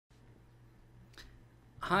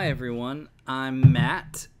Hi everyone, I'm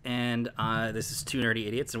Matt, and this is Two Nerdy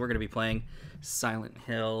Idiots, and we're going to be playing Silent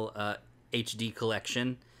Hill HD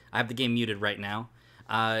Collection. I have the game muted right now.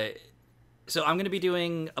 So I'm going to be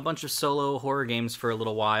doing a bunch of solo horror games for a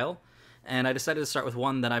little while, and I decided to start with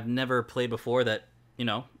one that I've never played before that, you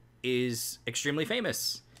know, is extremely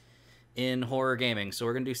famous in horror gaming. So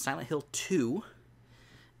we're going to do Silent Hill 2.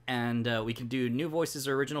 And we can do new voices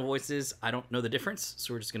or original voices. I don't know the difference,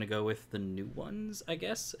 so we're just going to go with the new ones, I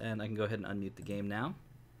guess. And I can go ahead and unmute the game now.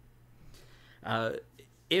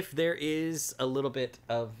 If there is a little bit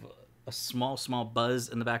of a small buzz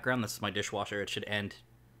in the background, that's my dishwasher. It should end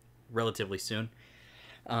relatively soon.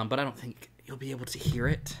 But I don't think you'll be able to hear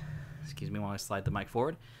it. Excuse me while I slide the mic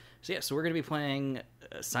forward. So yeah, so we're going to be playing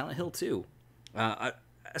Silent Hill 2.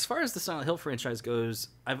 As far as the Silent Hill franchise goes,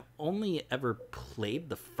 I've only ever played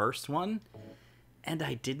the first one, and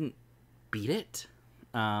I didn't beat it.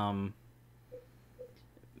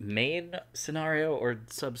 Main scenario or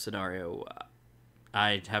sub-scenario,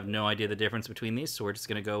 I have no idea the difference between these, so we're just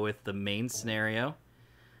going to go with the main scenario.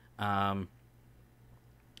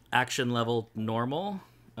 Action level normal,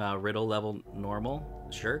 riddle level normal,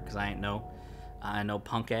 sure, because I know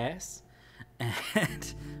punk ass.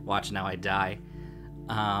 And watch now I die.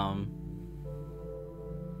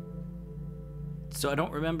 So I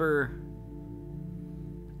don't remember.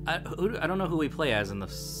 I don't know who we play as in the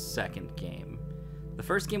second game. The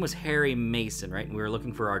first game was Harry Mason, right? And we were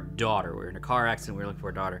looking for our daughter. We were in a car accident. We were looking for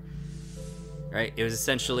our daughter, right? It was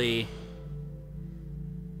essentially.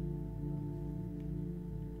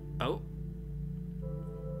 Oh,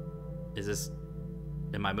 is this?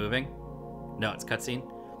 Am I moving? No, it's cutscene.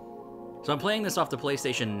 So I'm playing this off the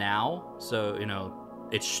PlayStation Now, so you know.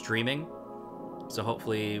 It's streaming, so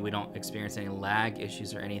hopefully we don't experience any lag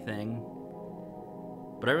issues or anything.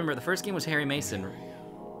 But I remember the first game was Harry Mason.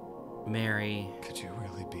 Mary. Could you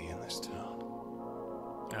really be in this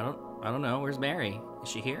town? I don't know. Where's Mary? Is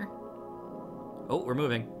she here? Oh, we're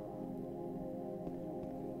moving.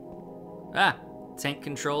 Ah, tank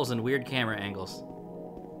controls and weird camera angles.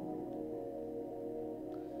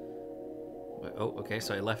 Oh, okay.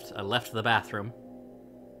 So I left the bathroom.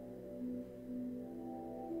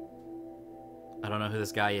 I don't know who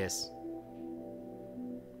this guy is.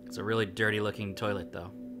 It's a really dirty looking toilet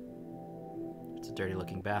though. It's a dirty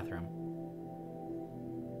looking bathroom.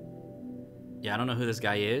 Yeah, I don't know who this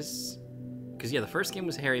guy is. Because yeah, the first game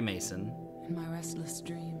was Harry Mason. In my restless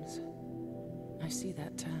dreams, I see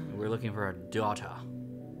that town. We're looking for our daughter.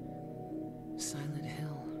 Silent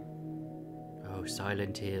Hill. Oh,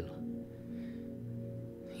 Silent Hill.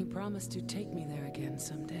 He promised to take me there again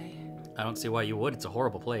someday. I don't see why you would. It's a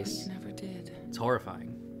horrible But place. he never did. It's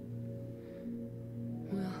horrifying.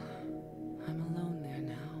 Well, I'm alone there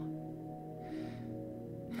now.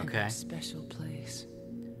 Okay. In a special place.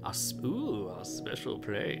 A special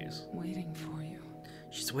place. Waiting for you.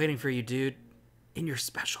 She's waiting for you, dude. In your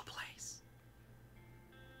special place.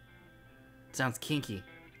 Sounds kinky.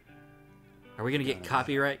 Are we gonna get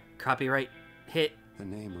copyright hit? The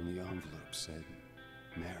name on the envelope said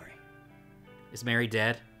Mary. Is Mary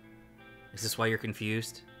dead? Is this why you're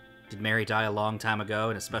confused? Did Mary die a long time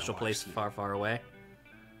ago in a special place far, far away?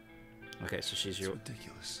 Okay, so she's your... It's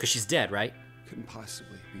ridiculous. Because she's dead, right? Couldn't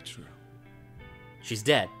possibly be true. She's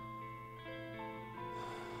dead.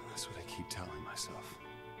 That's what I keep telling myself.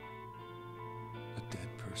 A dead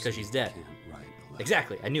person. Because she's dead. Can't write a letter.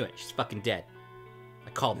 Exactly, I knew it. She's fucking dead.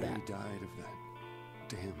 I called Mary that. died of that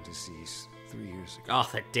damn disease 3 years ago. Oh,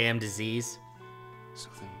 that damn disease. So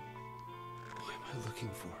then, why am I looking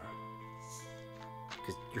for her?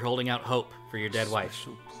 Because you're holding out hope for your dead wife.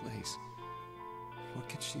 Special place. What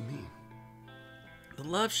could she mean? The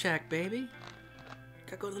Love Shack, baby.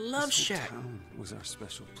 Gotta go to the Love This whole Shack. town was our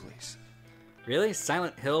special place. Really?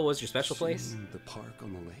 Silent Hill was your special She place? mean the park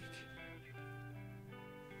on the lake.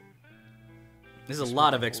 This is a Just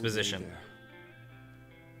lot spent of the whole day exposition. there.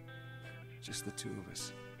 Just the two of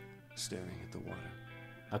us, staring at the water.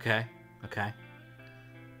 Okay.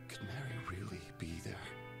 Could Mary really be there?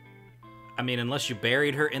 I mean, unless you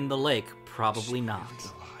buried her in the lake, Is probably she not. really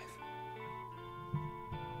alive?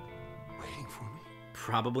 Waiting for me?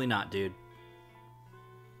 Probably not, dude.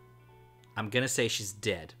 I'm gonna say she's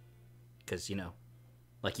dead. Because, you know,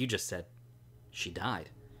 like you just said, she died.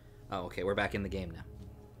 Oh, okay, we're back in the game now.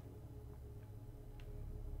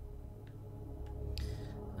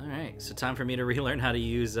 Alright, so time for me to relearn how to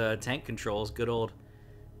use tank controls. Good old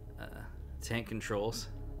tank controls.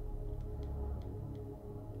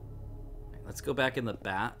 Let's go back in the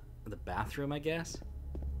bathroom, I guess.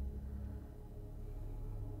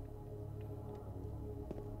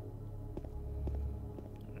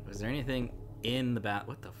 Is there anything in the bath.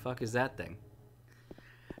 What the fuck is that thing?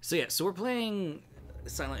 So yeah, so we're playing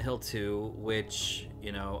Silent Hill 2, which,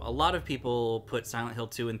 you know, a lot of people put Silent Hill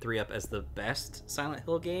 2 and 3 up as the best Silent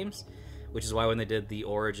Hill games, which is why when they did the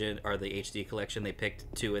Origin or the HD collection, they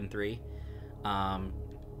picked 2 and 3. Oh.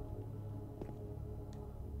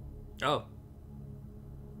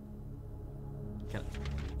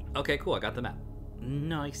 Okay, cool. I got the map.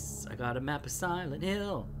 Nice. I got a map of Silent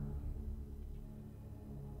Hill.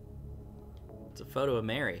 It's a photo of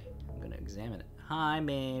Mary. I'm going to examine it. Hi,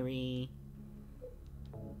 Mary.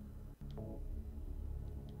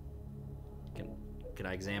 Can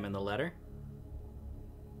I examine the letter?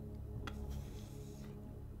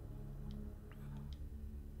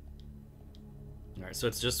 All right, so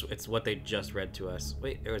it's what they just read to us.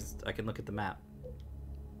 Wait, I can look at the map.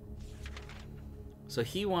 So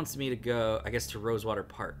he wants me to go, I guess, to Rosewater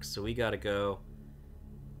Park. So we got to go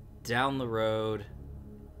down the road,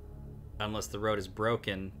 unless the road is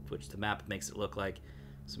broken, which the map makes it look like.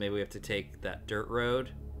 So maybe we have to take that dirt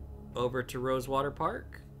road over to Rosewater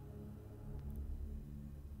Park,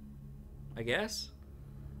 I guess.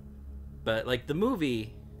 But like the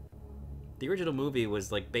original movie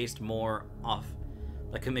was like based more off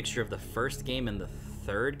like a mixture of the first game and the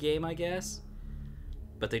third game, I guess.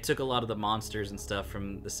 But they took a lot of the monsters and stuff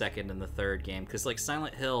from the second and the third game, because like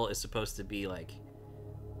Silent Hill is supposed to be like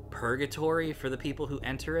purgatory for the people who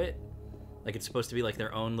enter it. Like it's supposed to be like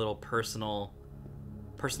their own little personal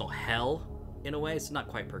hell in a way. It's not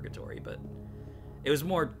quite purgatory, but it was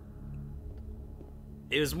more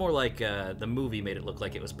like the movie made it look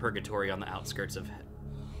like it was purgatory on the outskirts of.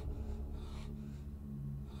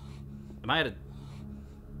 Do I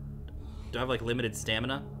have like limited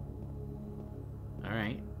stamina? All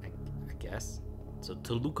right, I guess. So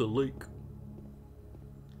Toluca Lake.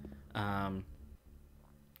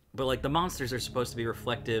 But like the monsters are supposed to be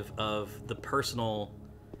reflective of the personal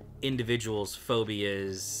individual's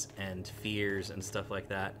phobias and fears and stuff like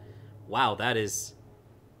that. Wow, that is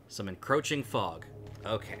some encroaching fog.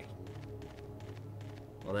 Okay.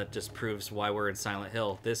 Well, that just proves why we're in Silent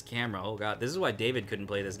Hill. This camera, oh god, this is why David couldn't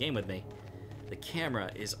play this game with me. The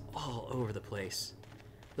camera is all over the place.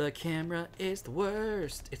 The camera is the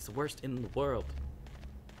worst. It's the worst in the world.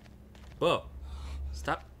 Whoa.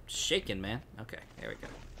 Stop shaking, man. Okay, here we go.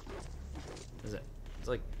 What is it? It's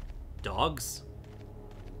like dogs?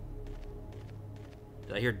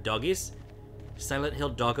 Did I hear doggies? Silent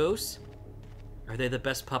Hill doggos? Are they the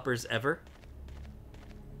best puppers ever?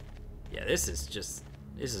 Yeah, this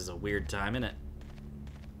is a weird time, isn't it?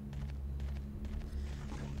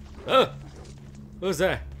 Oh! What was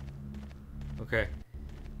that? Okay.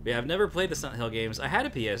 Yeah, I've never played the Silent Hill games. I had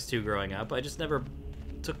a PS2 growing up. I just never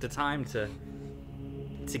took the time to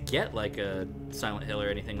get like a Silent Hill or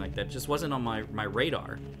anything like that. It just wasn't on my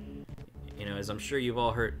radar. You know, as I'm sure you've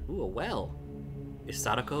all heard. Ooh, a well. Is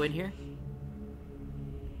Sadako in here?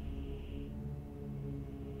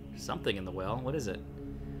 Something in the well. What is it?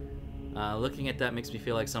 Looking at that makes me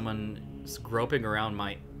feel like someone's groping around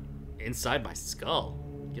inside my skull.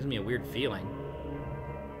 Gives me a weird feeling.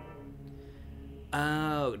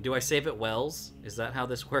 Oh, do I save at wells? Is that how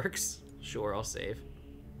this works? Sure, I'll save.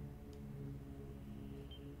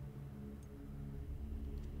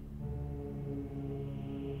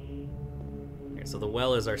 Okay, so the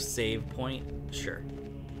well is our save point? Sure.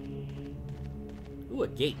 Ooh, a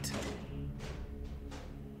gate.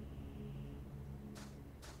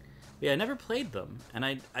 Yeah, I never played them, and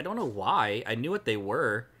I don't know why. I knew what they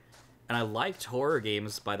were, and I liked horror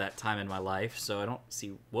games by that time in my life, so I don't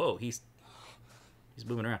see... Whoa, he's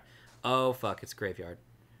moving around. Oh, fuck, it's graveyard.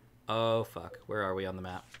 Oh, fuck. Where are we on the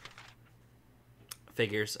map?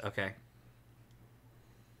 Figures, okay.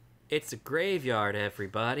 It's a graveyard,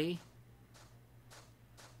 everybody.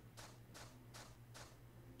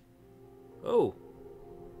 Oh.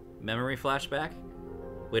 Memory flashback?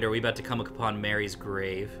 Wait, are we about to come upon Mary's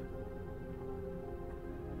grave?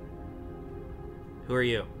 Who are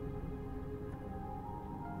you?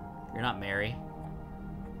 You're not Mary.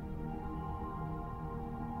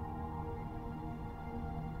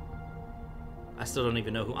 I still don't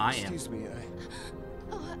even know who I am. Excuse me,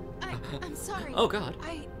 I'm sorry. Oh, God.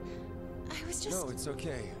 I was just... No, it's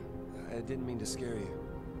okay. I didn't mean to scare you.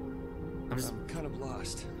 I'm kind of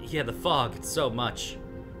lost. Yeah, the fog. It's so much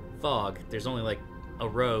fog. There's only, like, a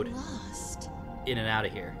road. Lost? In and out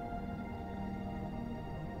of here.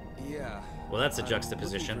 Yeah. Well, that's a I'm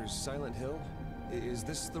juxtaposition. looking for Silent Hill. Is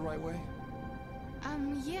this the right way?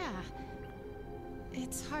 Yeah.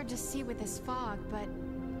 It's hard to see with this fog, but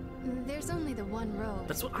there's only the one road.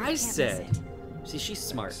 That's what You I can't miss said. it. See, she's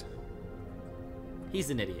smart. Thanks. He's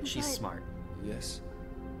an idiot. She's But- smart. Yes.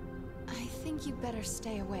 I think you better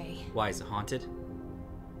stay away. Why, is it haunted?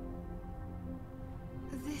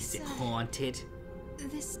 This, Is it haunted?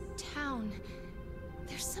 this town,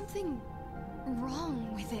 there's something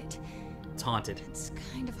wrong with it. It's haunted. It's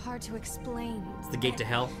kind of hard to explain. It's the gate to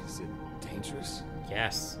hell? Is it dangerous?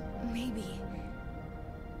 Yes. Maybe.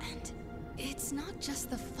 And it's not just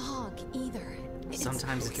the fog either.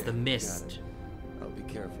 Sometimes it's Okay, the got mist. it. I'll be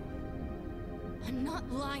careful. I'm not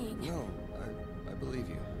lying. No, I believe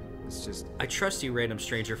you. It's just, I trust you, random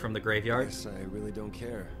stranger from the graveyard. yes, I really don't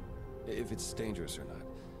care if it's dangerous or not.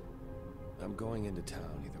 I'm going into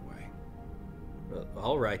town either way.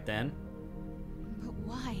 All right, then. But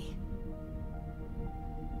why?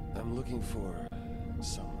 I'm looking for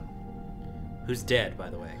someone. Who's dead, by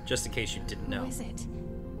the way, just in case you didn't know. Who is it?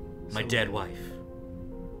 My dead wife.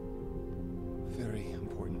 Very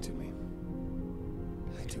important to me.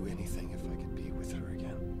 I'd do anything if I could be with her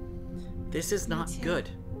again. This is not too. good.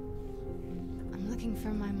 I'm looking for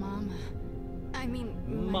my mama. I mean,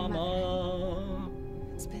 my mother. Mama.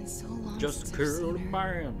 It's been so long Just since I've killed a seen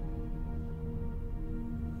her. man.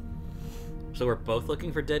 So we're both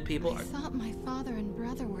looking for dead people? I thought my father and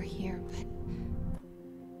brother were here, but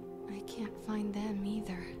I can't find them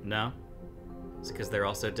either. No? Is it because they're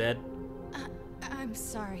also dead? I'm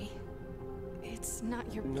sorry. It's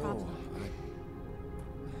not your No, problem.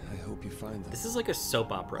 I hope you find them. This is like a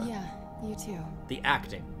soap opera. Yeah, you too. The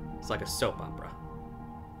acting is like a soap opera.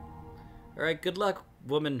 Alright, good luck,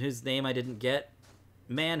 woman whose name I didn't get.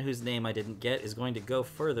 Man whose name I didn't get is going to go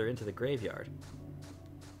further into the graveyard.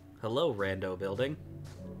 Hello, rando building.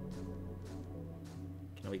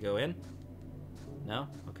 Can we go in? No?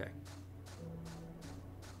 Okay.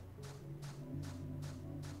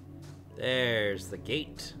 There's the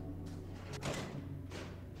gate.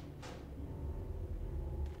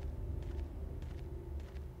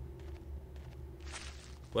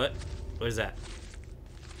 What? What is that?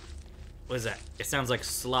 What is that? It sounds like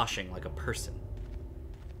sloshing, like a person.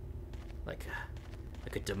 Like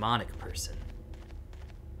a demonic person.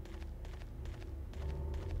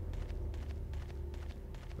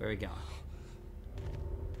 Where are we going?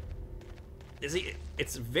 Is he?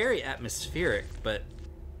 It's very atmospheric, but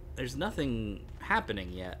there's nothing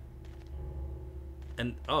happening yet.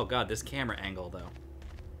 And oh god, this camera angle though.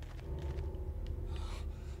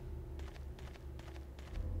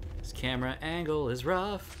 This camera angle is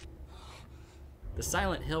rough. The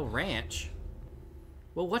Silent Hill Ranch.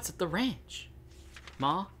 Well, what's at the ranch?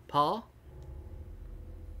 Ma? Pa?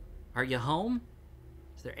 Are you home?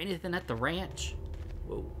 Is there anything at the ranch?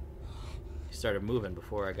 Whoa. He started moving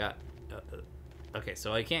before I got... okay,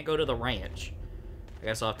 so I can't go to the ranch. I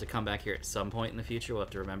guess I'll have to come back here at some point in the future. We'll have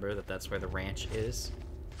to remember that that's where the ranch is.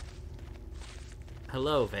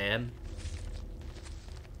 Hello, van.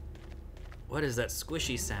 What is that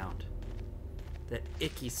squishy sound? That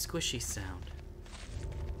icky squishy sound.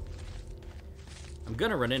 I'm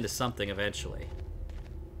gonna run into something eventually.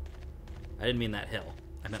 I didn't mean that hill.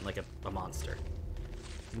 I meant like a monster.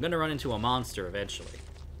 I'm gonna run into a monster eventually.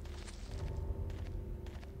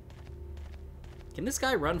 Can this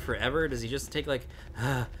guy run forever? Does he just take like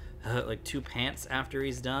 2 pants after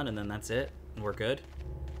he's done and then that's it? And we're good?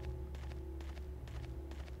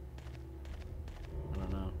 I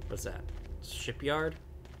don't know. What's that? Shipyard?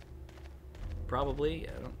 Probably.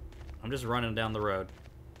 I'm just running down the road.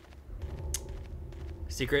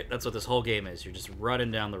 Secret, that's what this whole game is. You're just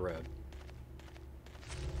running down the road.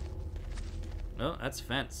 No, that's a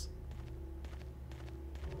fence.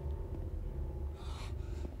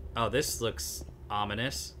 Oh, this looks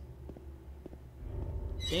ominous.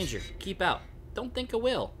 Danger, keep out. Don't think I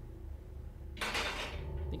will. I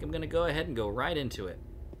think I'm gonna go ahead and go right into it.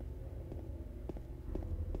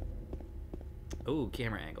 Ooh,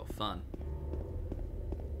 camera angle, fun.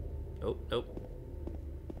 Oh, nope.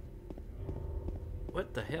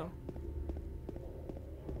 What the hell?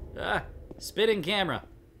 Ah, spitting camera.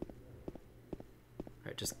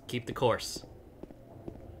 Alright, just keep the course.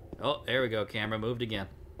 Oh, there we go, camera moved again.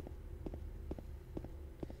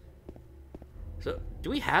 So, do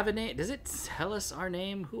we have a name? Does it tell us our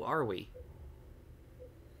name? Who are we?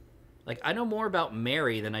 Like, I know more about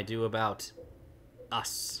Mary than I do about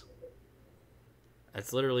us.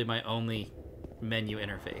 That's literally my only menu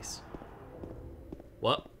interface.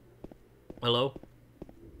 What? Hello?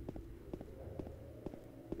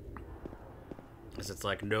 Because it's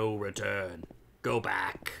like, no return. Go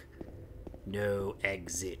back. No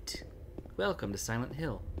exit. Welcome to Silent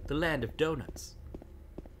Hill, the land of donuts.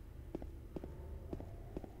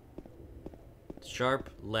 Sharp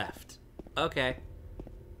left. Okay.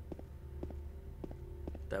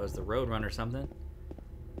 That was the road run or something.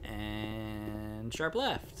 And sharp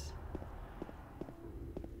left.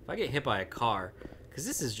 If I get hit by a car, because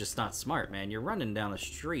this is just not smart, man. You're running down the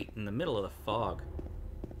street in the middle of the fog.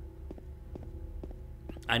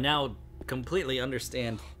 I now completely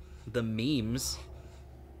understand the memes,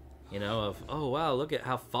 you know, of, oh, wow, look at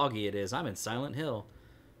how foggy it is. I'm in Silent Hill.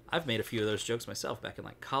 I've made a few of those jokes myself back in,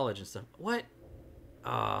 like, college and stuff. What?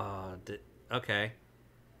 Okay.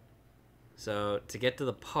 So, to get to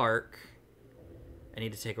the park, I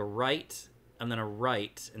need to take a right and then a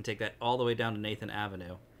right and take that all the way down to Nathan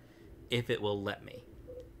Avenue, if it will let me.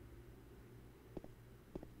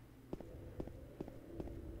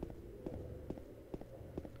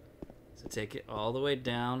 So take it all the way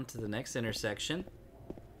down to the next intersection.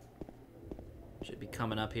 Should be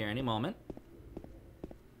coming up here any moment.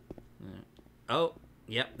 Oh,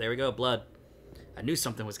 yep, there we go, blood. I knew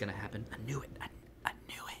something was gonna happen. I knew it. I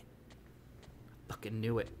knew it. I fucking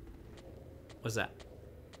knew it. What's that?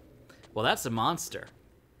 Well, that's a monster.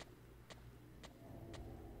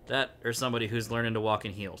 That, or somebody who's learning to walk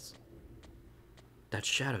in heels. That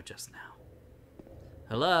shadow just now.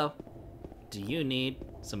 Hello? Do you need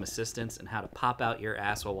some assistance in how to pop out your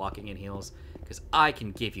ass while walking in heels? Because I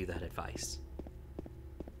can give you that advice.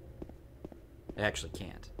 I actually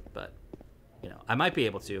can't, but, you know, I might be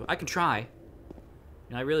able to. I can try. You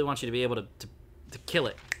know, I really want you to be able to kill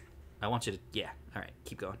it. I want you to, yeah. All right,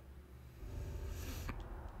 keep going.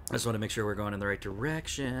 I just want to make sure we're going in the right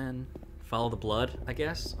direction. Follow the blood, I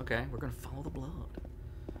guess. Okay, we're going to follow the blood.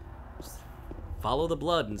 Just follow the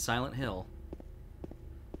blood in Silent Hill.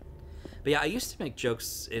 But yeah, I used to make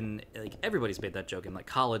jokes in, like, everybody's made that joke in, like,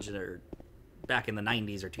 college or back in the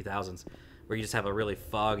 90s or 2000s, where you just have a really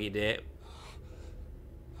foggy day.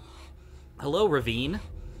 Hello, Ravine.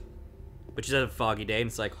 But you just have a foggy day, and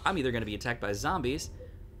it's like, I'm either going to be attacked by zombies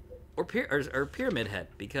or Pyramid Head,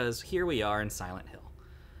 because here we are in Silent Hill.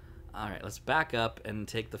 Alright, let's back up and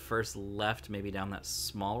take the first left, maybe down that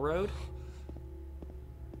small road.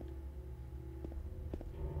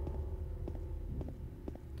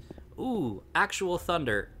 Ooh, actual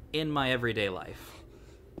thunder in my everyday life.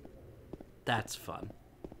 That's fun.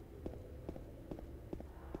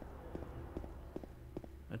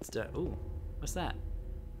 Let's do. Ooh, what's that?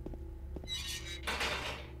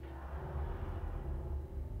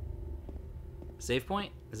 Save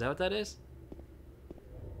point? Is that what that is?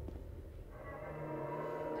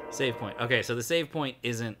 Save point. Okay, so the save point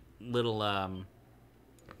isn't little,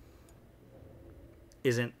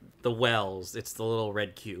 isn't the wells. It's the little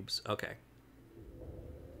red cubes. Okay.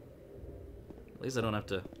 At least I don't have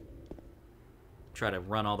to try to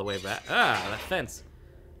run all the way back. Ah, that fence.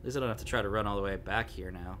 At least I don't have to try to run all the way back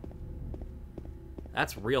here now.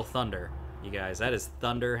 That's real thunder, you guys. That is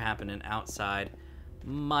thunder happening outside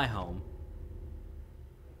my home.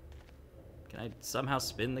 Can I somehow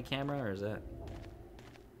spin the camera, or is that...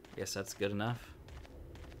 I guess that's good enough.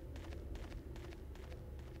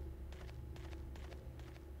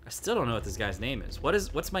 I still don't know what this guy's name is.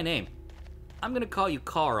 What's my name? I'm gonna call you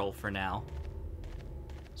Carl for now.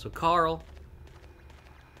 So Carl.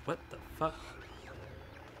 What the fuck?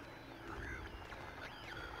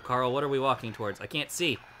 Carl, what are we walking towards? I can't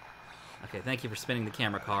see. Okay, thank you for spinning the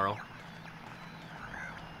camera, Carl.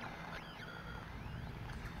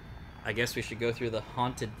 I guess we should go through the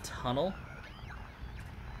haunted tunnel.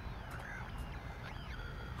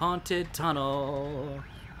 Haunted tunnel,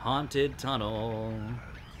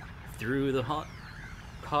 through the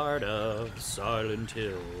heart of Silent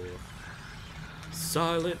Hill.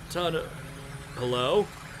 Silent tunnel. Hello?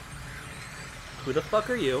 Who the fuck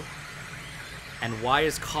are you? And why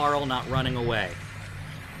is Carl not running away?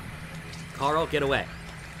 Carl, get away.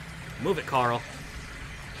 Move it, Carl.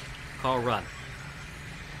 Carl, run.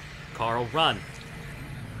 Carl, run.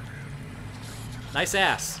 Nice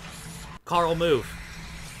ass. Carl, move.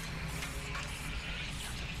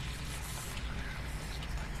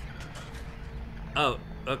 Oh,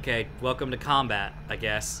 okay. Welcome to combat, I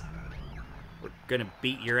guess. We're gonna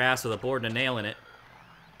beat your ass with a board and a nail in it.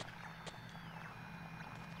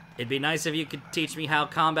 It'd be nice if you could teach me how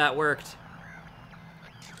combat worked.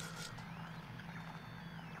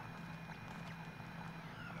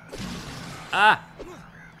 Ah!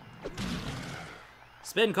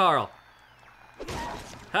 Spin, Carl.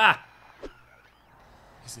 Ha!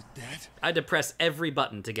 Is it dead? I had to press every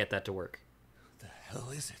button to get that to work. What the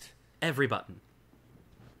hell is it? Every button.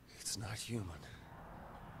 It's not human.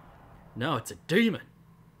 No, it's a demon.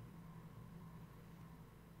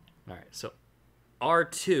 Alright, so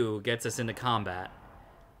R2 gets us into combat.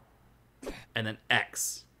 And then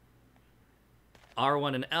X.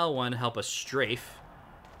 R1 and L1 help us strafe.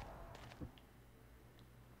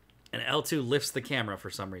 And L2 lifts the camera for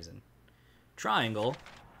some reason. Triangle.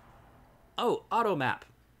 Oh, auto map.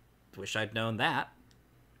 wish I'd known that.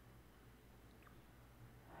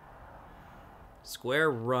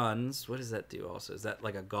 Square runs. What does that do also? Is that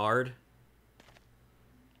like a guard?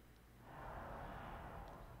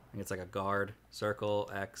 I think it's like a guard. Circle,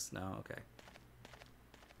 X. No, okay.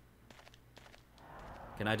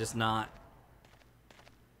 Can I just not...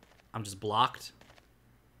 I'm just blocked.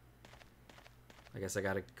 I guess I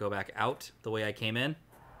gotta go back out the way I came in.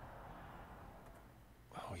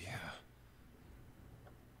 Oh, yeah.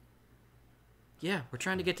 Yeah, we're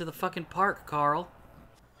trying to get to the fucking park, Carl.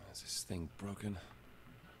 Is this thing broken?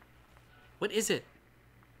 What is it?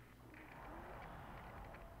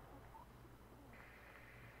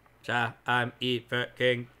 Cha, I'm eat for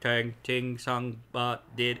king, tang, ting, song, ba,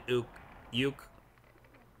 did, ook, uke.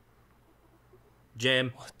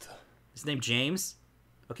 Jam. What the? His name James?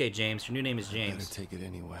 Okay, James, your new name is I James. better take it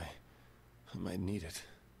anyway. I might need it.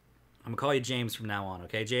 I'm gonna call you James from now on,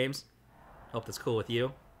 okay, James? Hope that's cool with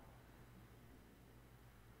you.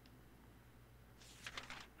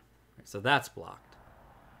 So that's blocked.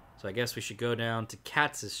 So I guess we should go down to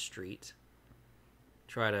Katz's Street.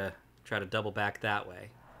 Try to double back that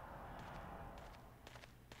way.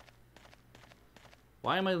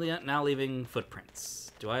 Why am I now leaving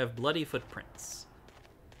footprints? Do I have bloody footprints?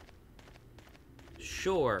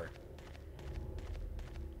 Sure.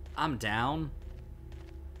 I'm down.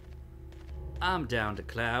 I'm down to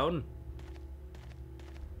clown.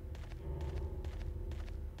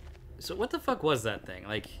 So what the fuck was that thing?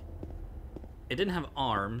 Like, it didn't have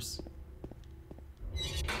arms. Go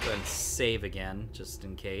ahead and save again, just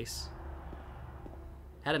in case.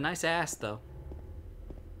 Had a nice ass, though.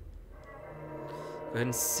 Go ahead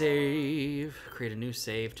and save. Create a new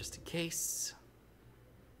save, just in case.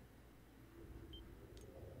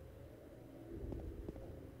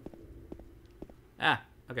 Ah,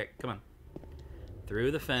 okay, come on.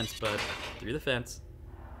 Through the fence, bud. Through the fence.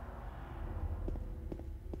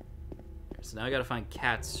 So now I gotta find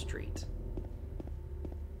Cat Street.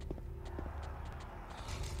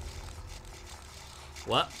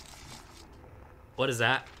 What? What is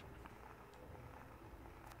that?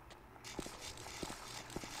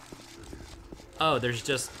 Oh, there's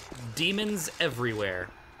just demons everywhere.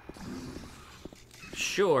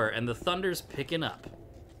 Sure, and the thunder's picking up.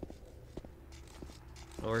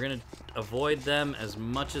 Well, we're gonna avoid them as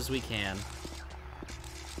much as we can.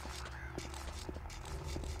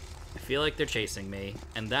 I feel like they're chasing me,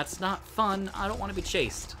 and that's not fun. I don't want to be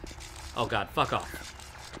chased. Oh god, fuck off.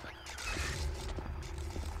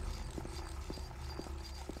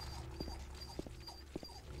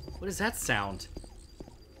 What does that sound?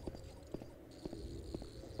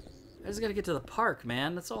 I just gotta get to the park,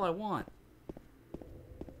 man. That's all I want.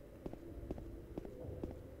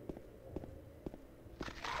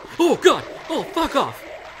 Oh, God! Oh, fuck off!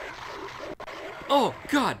 Oh,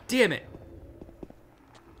 God damn it!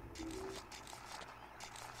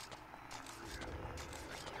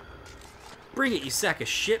 Bring it, you sack of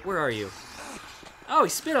shit. Where are you? Oh, he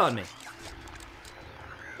spit on me.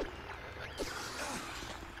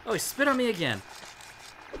 Oh, he spit on me again.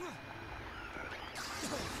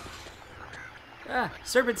 Ah,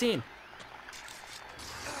 serpentine.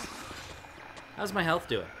 How's my health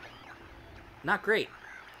doing? Not great.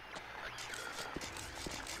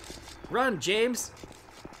 Run, James.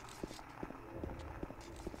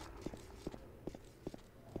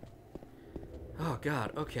 Oh,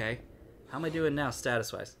 God, okay. How am I doing now,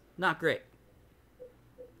 status-wise? Not great.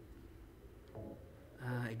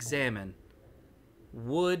 Examine.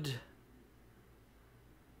 Wood.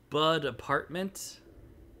 Bud apartment.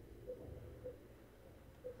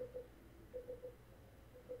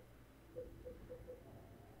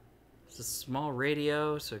 It's a small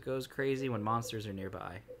radio, so it goes crazy when monsters are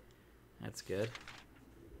nearby. That's good.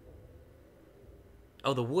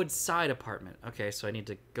 Oh, the woodside apartment. Okay, so I need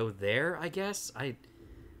to go there, I guess?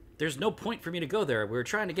 There's no point for me to go there. We were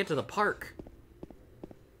trying to get to the park.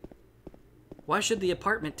 Why should the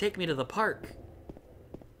apartment take me to the park?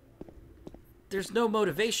 There's no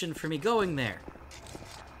motivation for me going there.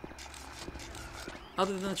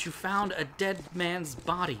 Other than that you found a dead man's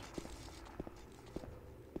body.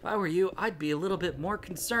 If I were you, I'd be a little bit more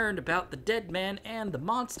concerned about the dead man and the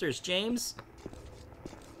monsters, James.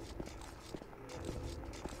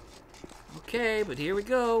 Okay, but here we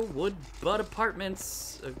go. Wood Bud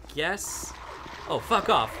Apartments, I guess. Oh, fuck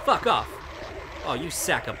off. Fuck off. Oh, you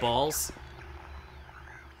sack of balls.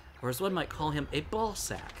 Or as one might call him, a ball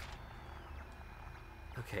sack.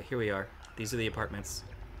 Okay, here we are. These are the apartments.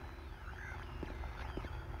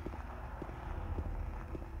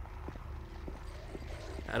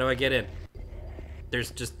 How do I get in?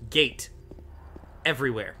 There's just gate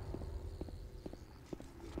everywhere.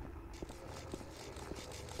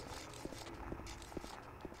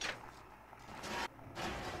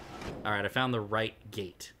 Alright, I found the right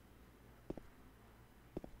gate.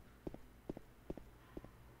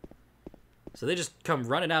 So they just come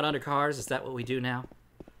running out under cars? Is that what we do now?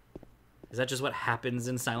 Is that just what happens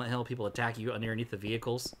in Silent Hill? People attack you underneath the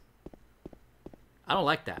vehicles? I don't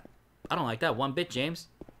like that. I don't like that one bit, James.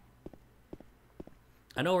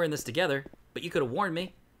 I know we're in this together, but you could have warned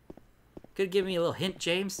me. Could have given me a little hint,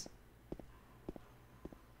 James.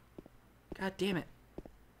 God damn it.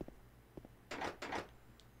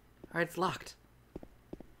 Alright, it's locked.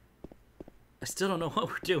 I still don't know what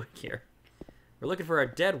we're doing here. We're looking for our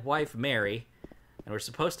dead wife, Mary, and we're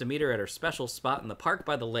supposed to meet her at her special spot in the park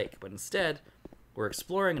by the lake, but instead, we're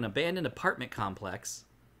exploring an abandoned apartment complex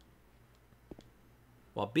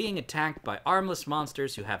while being attacked by armless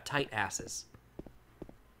monsters who have tight asses.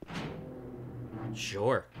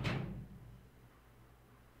 Sure.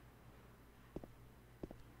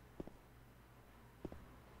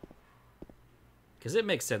 Because it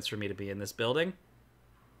makes sense for me to be in this building.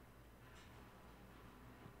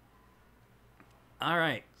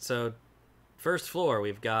 Alright, so first floor,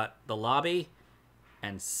 we've got the lobby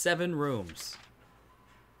and 7 rooms.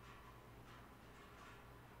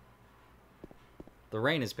 The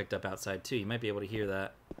rain is picked up outside too. You might be able to hear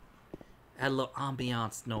that. Add a little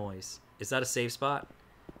ambiance noise. Is that a save spot?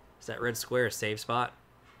 Is that red square a save spot?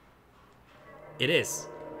 It is.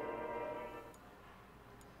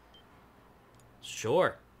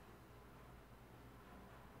 Sure.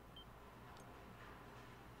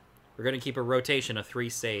 We're going to keep a rotation of 3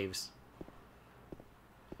 saves.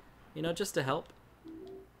 You know, just to help.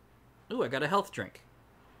 Ooh, I got a health drink.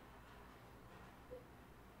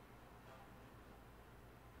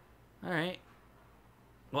 Alright.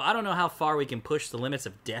 Well, I don't know how far we can push the limits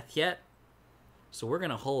of death yet. So we're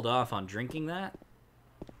going to hold off on drinking that.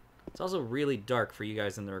 It's also really dark for you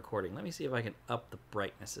guys in the recording. Let me see if I can up the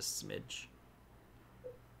brightness a smidge.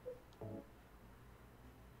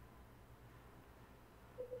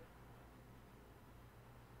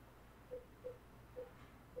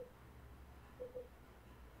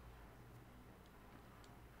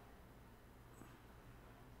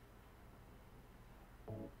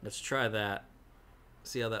 Let's try that.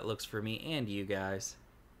 See how that looks for me and you guys.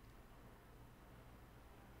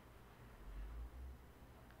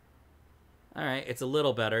 Alright, it's a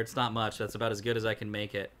little better. It's not much. That's about as good as I can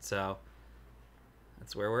make it. So,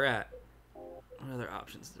 that's where we're at. What other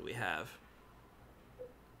options do we have?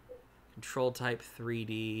 Control type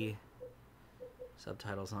 3D.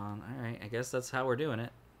 Subtitles on. Alright, I guess that's how we're doing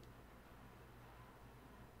it.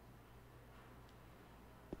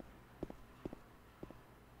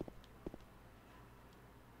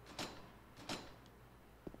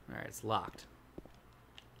 Alright, it's locked.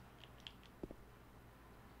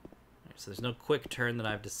 Alright, so there's no quick turn that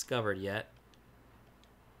I've discovered yet.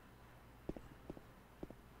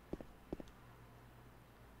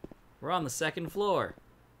 We're on the 2nd floor.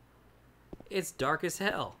 It's dark as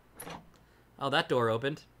hell. Oh, that door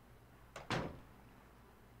opened.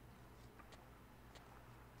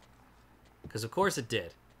 Because of course it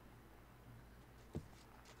did.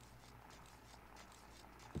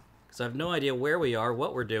 Because I have no idea where we are,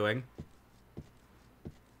 what we're doing.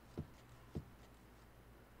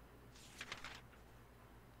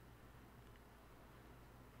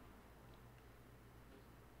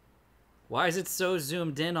 Why is it so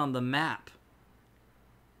zoomed in on the map?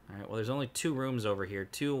 Alright, well there's only 2 rooms over here.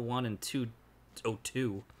 201 and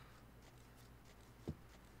 202.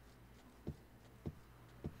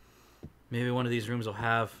 Maybe one of these rooms will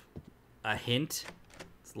have a hint.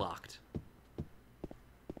 It's locked.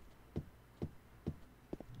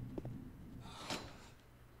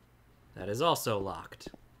 That is also locked.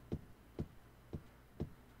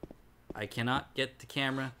 I cannot get the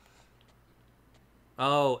camera.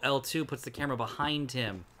 Oh, L2 puts the camera behind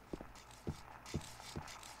him.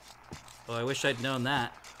 Oh, I wish I'd known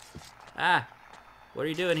that. Ah! What are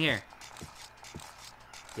you doing here?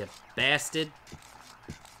 You bastard.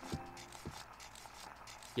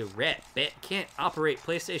 You rat bat can't operate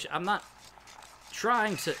PlayStation. I'm not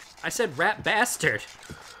trying to. I said rat bastard.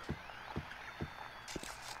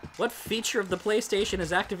 What feature of the PlayStation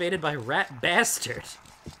is activated by rat bastard?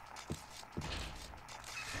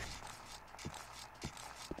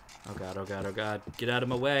 Oh god, oh god, oh god. Get out of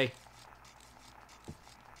my way.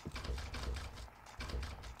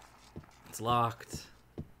 It's locked.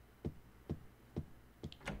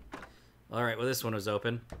 Alright, well this one was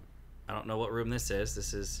open. I don't know what room this is.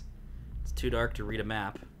 It's too dark to read a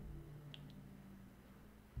map.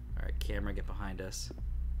 Alright, camera, get behind us.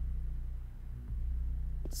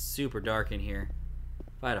 It's super dark in here.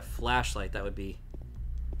 If I had a flashlight, that would be,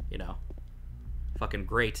 you know, fucking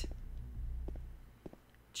great.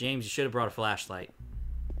 James, you should have brought a flashlight.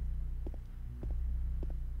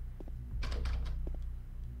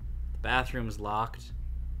 The bathroom's locked.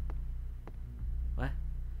 What?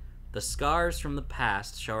 The scars from the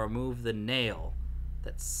past shall remove the nail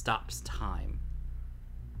that stops time.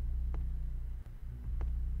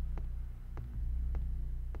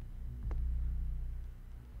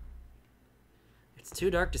 It's too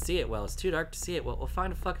dark to see it well. It's too dark to see it well. We'll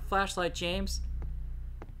find a fucking flashlight, James.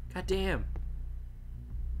 God damn.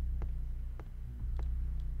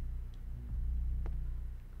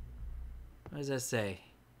 What does that say?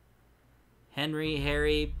 Henry,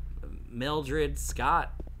 Harry, Mildred,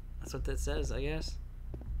 Scott. That's what that says, I guess.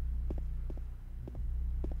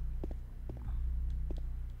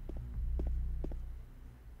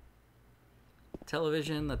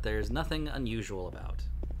 Television that there's nothing unusual about.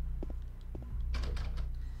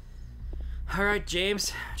 Alright,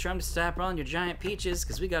 James. Try to strap on your giant peaches,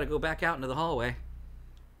 because we gotta go back out into the hallway.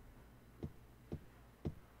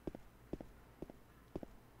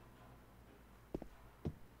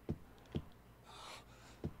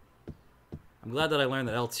 I'm glad that I learned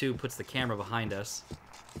that L2 puts the camera behind us.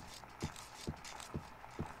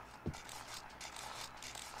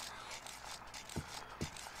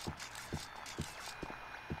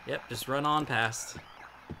 Yep, just run on past.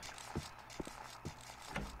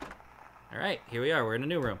 Alright, here we are. We're in a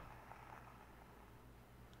new room.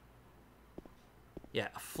 Yeah,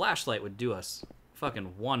 a flashlight would do us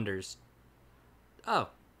fucking wonders. Oh.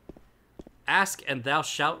 Ask and thou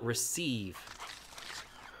shalt receive.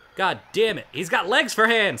 God damn it. He's got legs for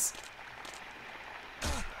hands.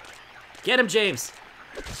 Get him, James.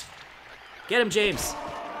 Get him, James.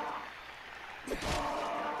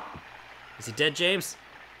 Is he dead, James?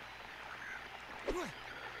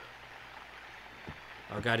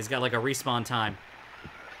 Oh god, he's got like a respawn time.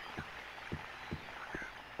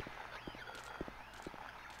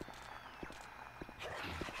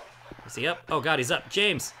 Is he up? Oh god, he's up.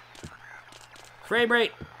 James! Frame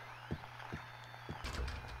rate!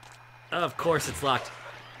 Of course it's locked.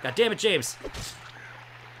 God damn it, James!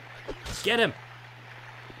 Get him!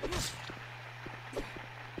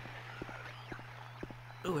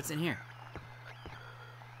 Ooh, what's in here?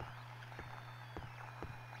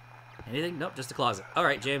 Anything? Nope, just a closet.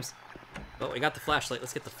 Alright, James. Oh, we got the flashlight.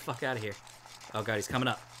 Let's get the fuck out of here. Oh god, he's coming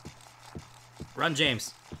up. Run,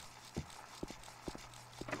 James.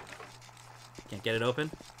 Can't get it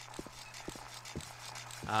open?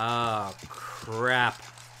 Oh, crap.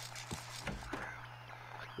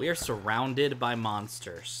 We are surrounded by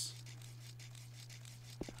monsters.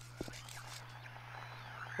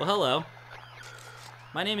 Well, hello.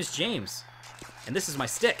 My name is James, and this is my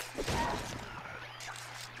stick.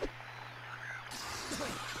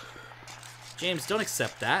 James, don't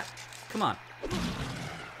accept that. Come on.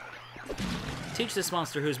 Teach this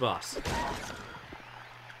monster who's boss.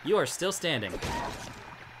 You are still standing.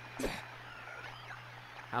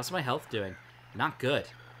 How's my health doing? Not good.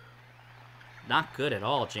 Not good at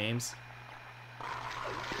all, James.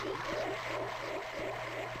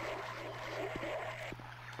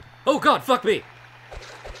 Oh god, fuck me!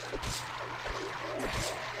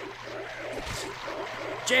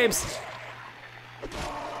 James!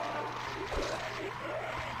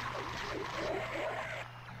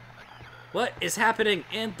 What is happening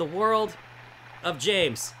in the world of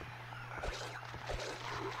James?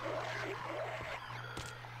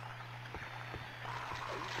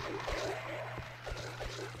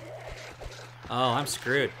 Oh, I'm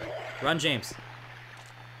screwed. Run, James.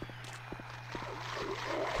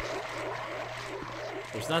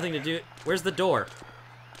 There's nothing to do. Where's the door?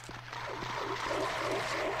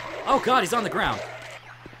 Oh god, he's on the ground.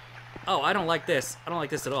 Oh, I don't like this. I don't like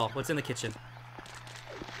this at all. What's in the kitchen?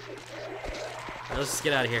 All right, let's just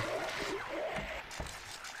get out of here.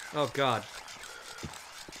 Oh god.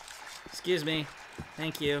 Excuse me.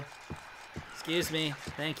 Thank you. Excuse me.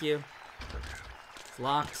 Thank you. It's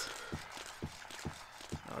locked.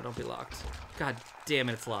 Oh, don't be locked. God damn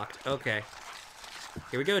it, it's locked. Okay.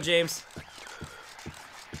 Here we go, James.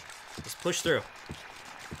 Just push through.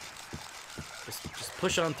 Just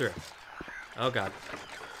push on through. Oh god.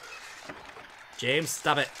 James,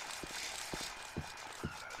 stop it.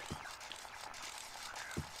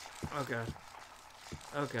 Oh god.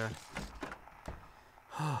 Oh god.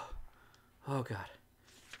 Oh. Oh god.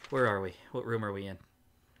 Where are we? What room are we in?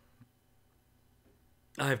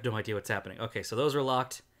 I have no idea what's happening. Okay, so those are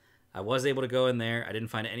locked. I was able to go in there. I didn't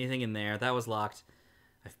find anything in there. That was locked.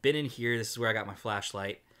 I've been in here. This is where I got my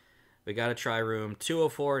flashlight. We got to try room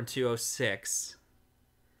 204 and 206.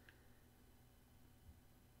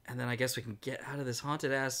 And then I guess we can get out of this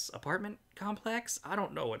haunted-ass apartment complex? I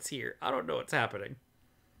don't know what's here. I don't know what's happening.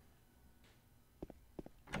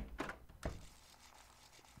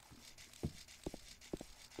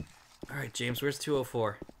 All right, James, where's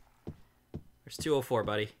 204? Where's 204,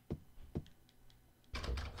 buddy?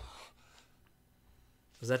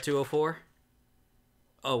 Was that 204?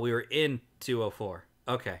 Oh, we were in 204.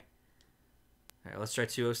 Okay. All right, let's try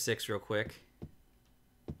 206 real quick.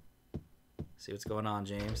 See what's going on,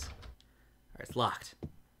 James. All right, it's locked.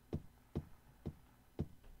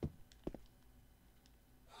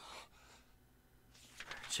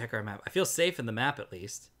 Check our map. I feel safe in the map at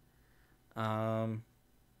least.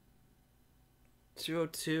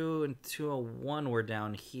 202 and 201 were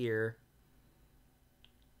down here.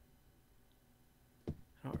 I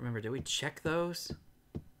don't remember. Did we check those?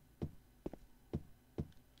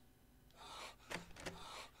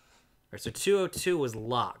 Alright, so 202 was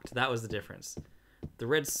locked. That was the difference. The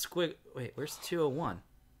red squig... Wait, where's 201?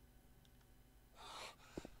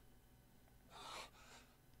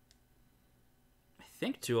 I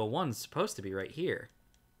think 201's supposed to be right here.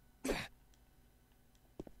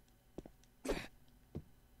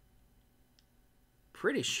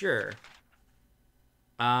 Pretty sure.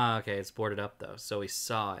 Ah, okay, it's boarded up though, so we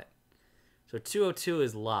saw it. So 202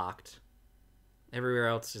 is locked. Everywhere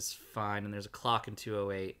else is fine, and there's a clock in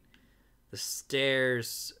 208. The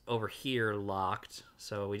stairs over here are locked,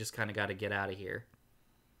 so we just kind of got to get out of here.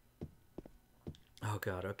 Oh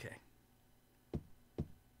god, okay.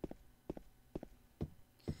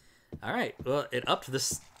 Alright, well, it upped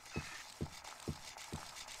this...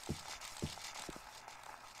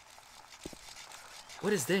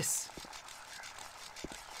 What is this?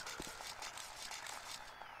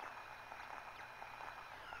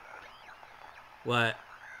 What?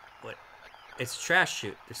 What? It's a trash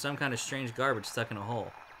chute. There's some kind of strange garbage stuck in a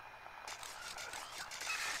hole.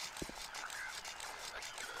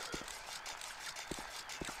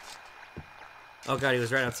 Oh god, he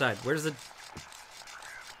was right outside. Where's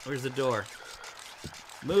the door?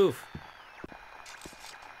 Move.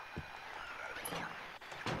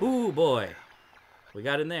 Ooh, boy. We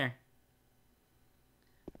got in there.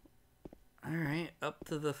 Alright, up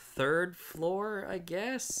to the 3rd floor, I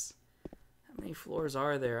guess? How many floors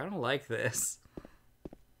are there? I don't like this.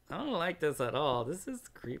 I don't like this at all. This is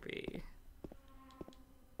creepy.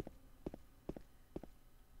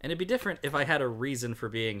 And it'd be different if I had a reason for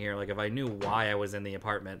being here, like if I knew why I was in the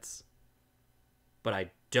apartments. But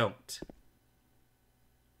I don't.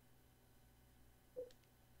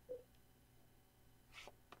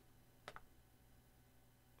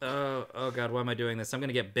 Oh god, why am I doing this? I'm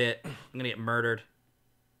gonna get bit. I'm gonna get murdered.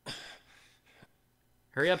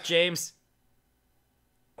 Hurry up, James.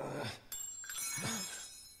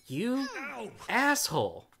 You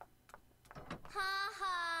asshole.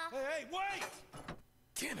 Hey, wait!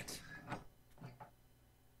 Damn it.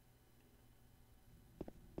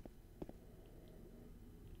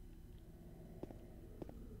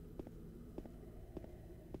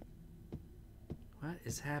 What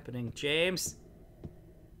is happening, James?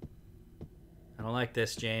 I don't like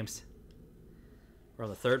this, James. We're on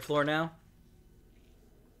the 3rd floor now.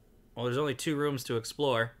 Well, there's only 2 rooms to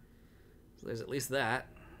explore. So there's at least that.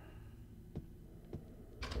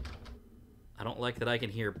 I don't like that I can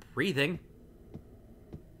hear breathing.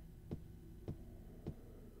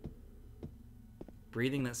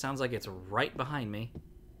 Breathing that sounds like it's right behind me.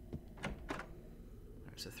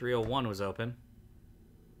 So 301 was open.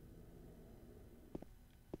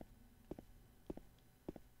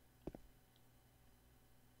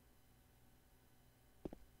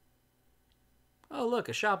 Oh, look,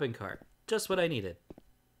 a shopping cart. Just what I needed.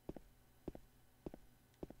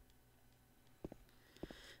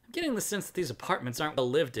 I'm getting the sense that these apartments aren't well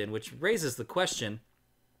lived in, which raises the question,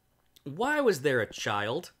 why was there a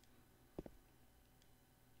child?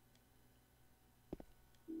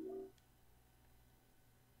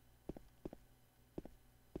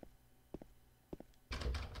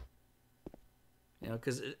 You know,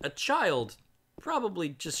 because a child probably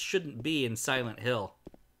just shouldn't be in Silent Hill.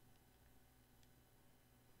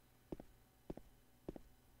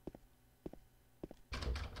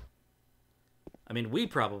 I mean, we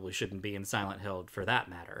probably shouldn't be in Silent Hill for that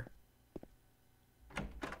matter.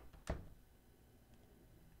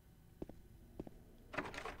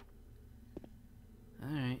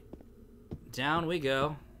 Alright. Down we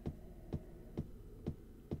go.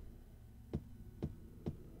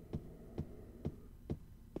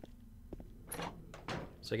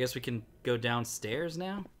 So I guess we can go downstairs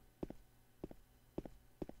now?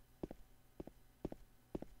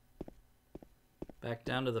 Back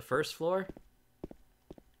down to the 1st floor?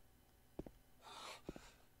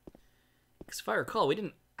 Because if I recall, we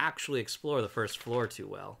didn't actually explore the 1st floor too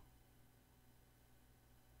well.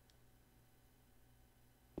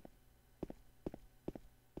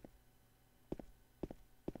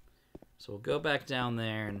 So we'll go back down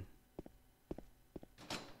there and...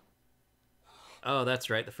 Oh,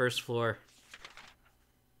 that's right. The first floor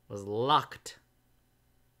was locked.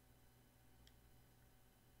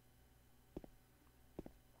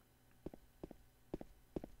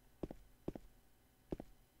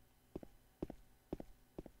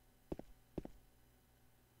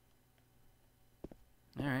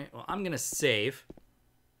 Alright, well, I'm gonna save.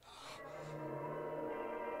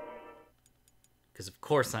 Because of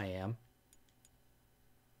course I am.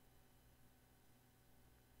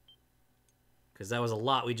 Because that was a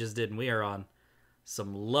lot we just did, and we are on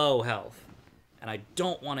some low health. And I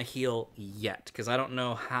don't want to heal yet, because I don't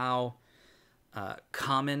know how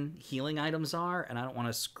common healing items are, and I don't want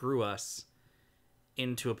to screw us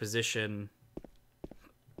into a position,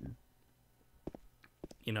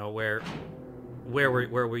 you know, where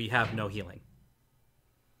we have no healing.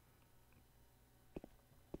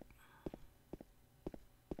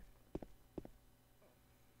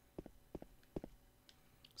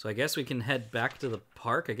 So I guess we can head back to the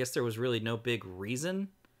park. I guess there was really no big reason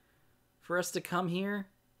for us to come here.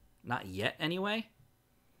 Not yet, anyway.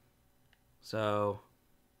 So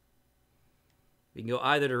we can go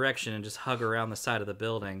either direction and just hug around the side of the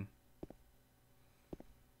building.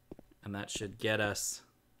 And that should get us...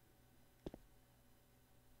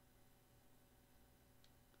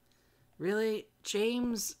 Really?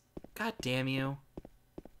 James? God damn you.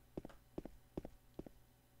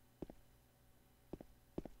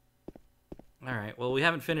 Alright, well, we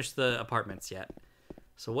haven't finished the apartments yet.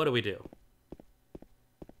 So what do we do?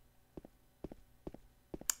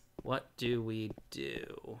 What do we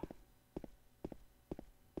do?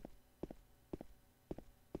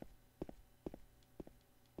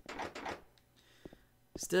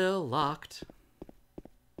 Still locked.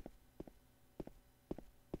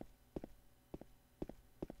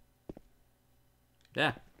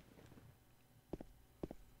 Yeah.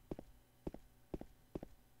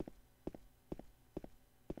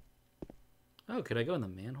 Oh, could I go in the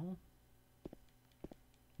manhole?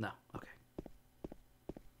 No. Okay.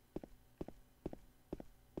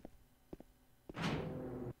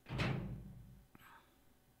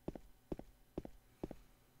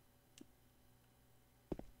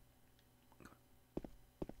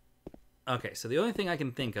 Okay, so the only thing I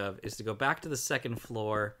can think of is to go back to the second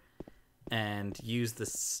floor and use the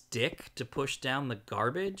stick to push down the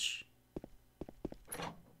garbage.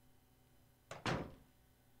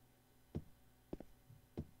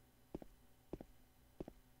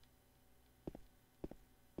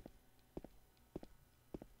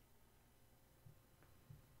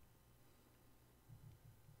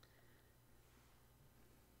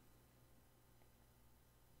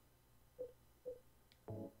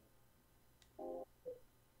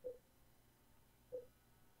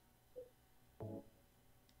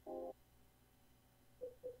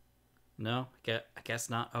 No, I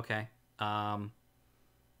guess not. Okay. I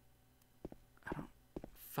don't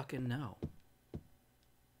fucking know.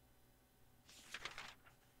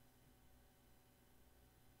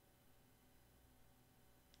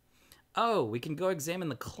 Oh, we can go examine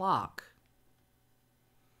the clock.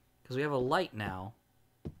 Because we have a light now.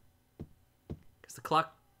 Because the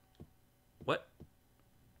clock... What?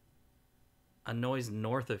 A noise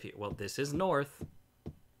north of here. Well, this is north.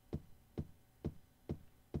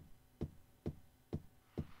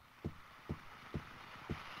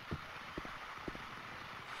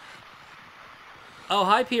 Oh,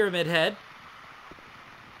 hi, Pyramid Head.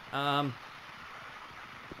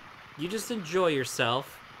 You just enjoy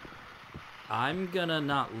yourself. I'm gonna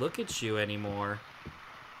not look at you anymore.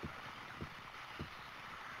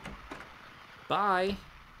 Bye.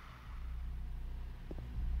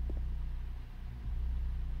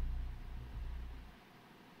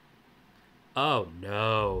 Oh,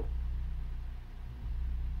 no.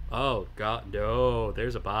 Oh, God, no.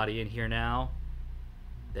 There's a body in here now.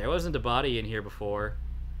 There wasn't a body in here before.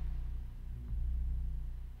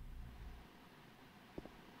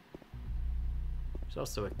 There's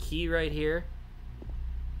also a key right here.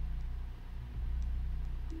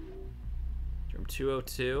 Room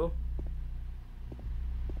 202.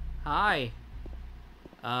 Hi.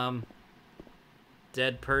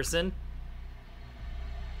 Dead person.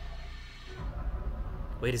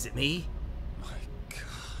 Wait, is it me? My God.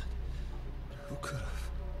 Who could have?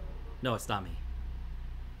 No, it's not me.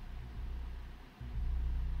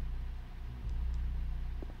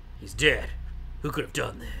 He's dead. Who could have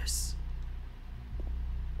done this?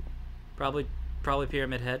 Probably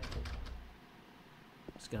Pyramid Head.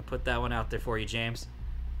 Just gonna put that one out there for you, James.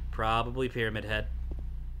 Probably Pyramid Head.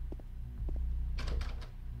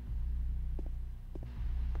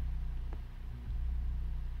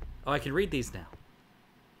 Oh, I can read these now.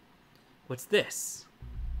 What's this?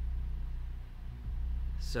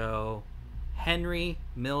 So, Henry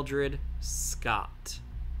Mildred Scott.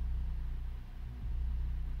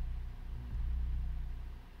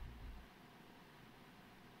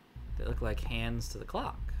 They look like hands to the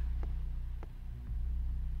clock.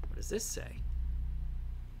 What does this say?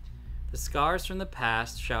 The scars from the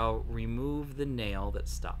past shall remove the nail that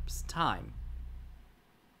stops time.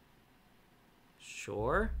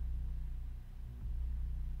 Sure.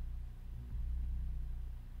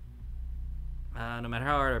 No matter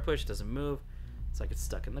how hard I push, it doesn't move. It's like it's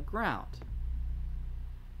stuck in the ground.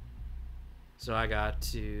 So I got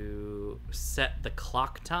to set the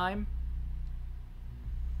clock time.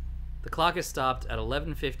 The clock is stopped at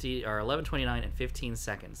 11:50 or 11:29 and 15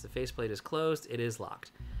 seconds. The faceplate is closed. It is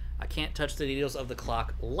locked. I can't touch the needles of the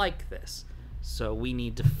clock like this. So we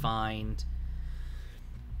need to find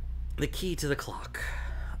the key to the clock.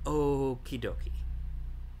 Okie dokie.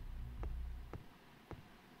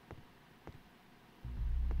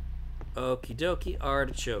 Okie dokie,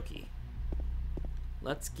 artichoke.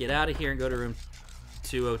 Let's get out of here and go to room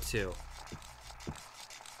 202.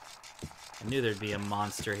 I knew there'd be a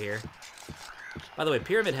monster here. By the way,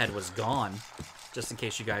 Pyramid Head was gone, just in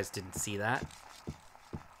case you guys didn't see that.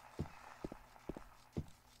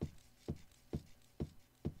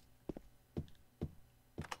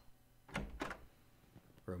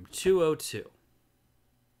 Room 202.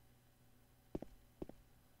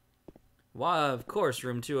 Why, of course,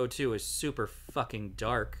 room 202 is super fucking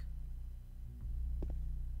dark.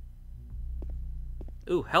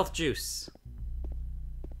 Ooh, health juice.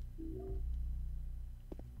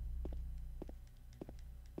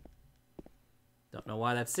 Don't know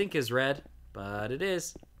why that sink is red, but it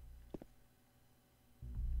is.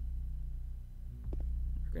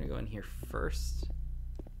 We're gonna go in here first.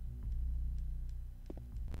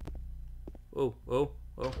 Oh, oh,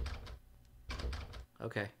 oh.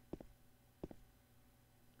 Okay.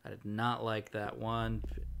 I did not like that one.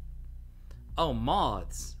 Oh,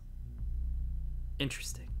 moths.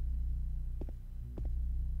 Interesting.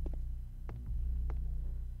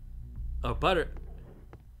 Oh,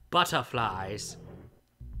 butterflies.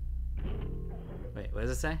 Wait, what does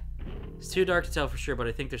it say? It's too dark to tell for sure, but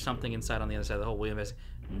I think there's something inside on the other side of the hole.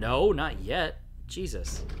 No, not yet.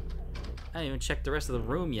 Jesus. I didn't even check the rest of the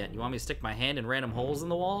room yet. You want me to stick my hand in random holes in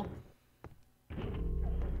the wall?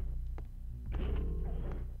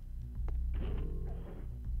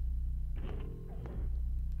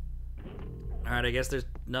 Alright, I guess there's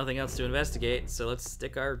nothing else to investigate, so let's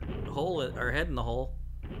stick our head in the hole.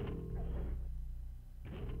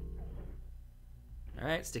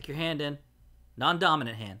 Alright, stick your hand in.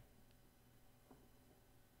 Non-dominant hand.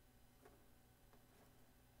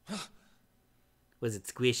 Was it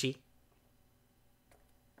squishy?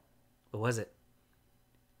 What was it?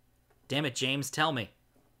 Damn it, James, tell me.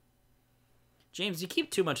 James, you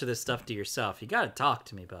keep too much of this stuff to yourself. You gotta talk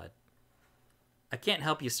to me, bud. I can't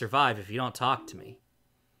help you survive if you don't talk to me.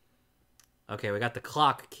 Okay, we got the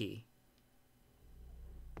clock key.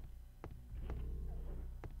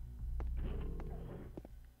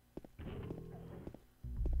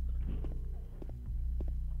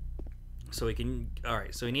 So we can...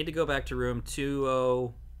 Alright, so we need to go back to room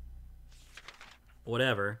 20...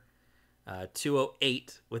 whatever.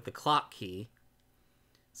 208 with the clock key.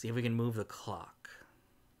 See if we can move the clock.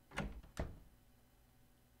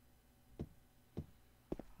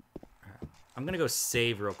 I'm gonna go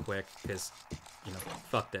save real quick, because, you know,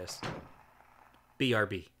 fuck this.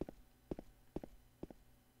 BRB.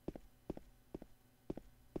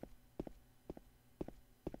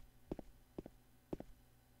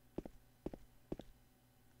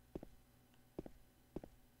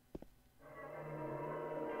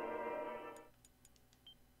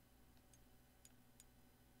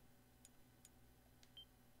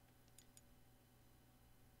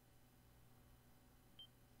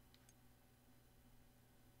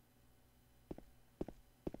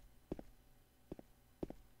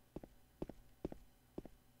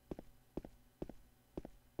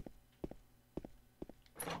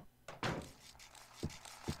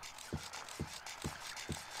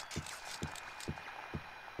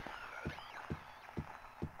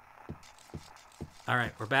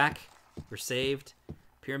 Alright, we're back. We're saved.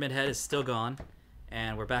 Pyramid Head is still gone.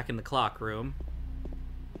 And we're back in the clock room.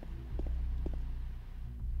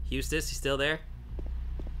 Eustace, you still there?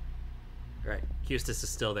 Alright, Eustace is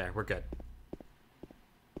still there. We're good.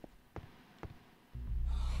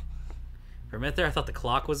 For a minute there, I thought the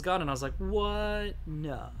clock was gone, and I was like, what?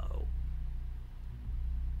 No.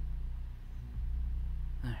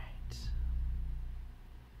 Alright.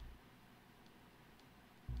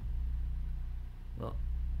 Well,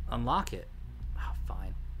 unlock it. Oh,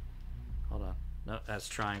 fine. Hold on. No, that's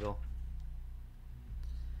triangle.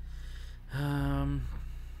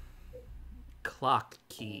 Clock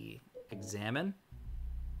key. Examine.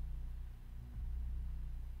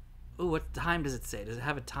 Ooh, what time does it say? Does it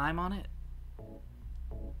have a time on it?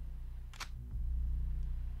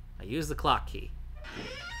 I use the clock key.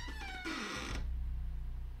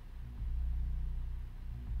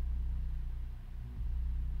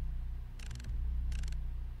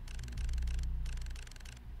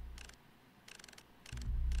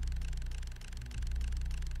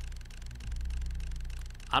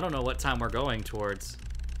 I don't know what time we're going towards.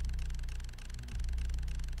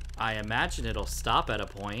 I imagine it'll stop at a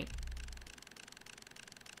point.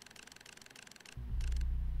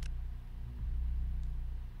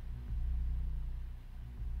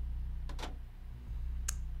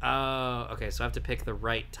 Oh, okay, so I have to pick the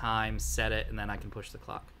right time, set it, and then I can push the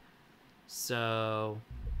clock. So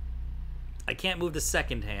I can't move the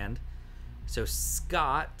second hand. So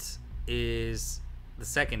Scott is the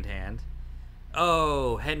second hand.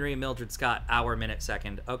 Oh, Henry and Mildred Scott, hour, minute,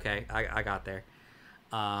 second. Okay, I got there.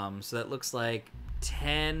 So that looks like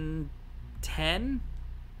 10, 10?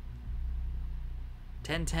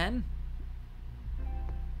 10, 10?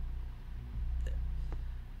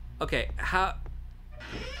 Okay, how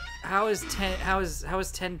is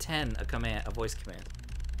 1010 a command, a voice command?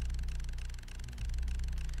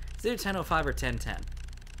 It's either 1005 or 1010.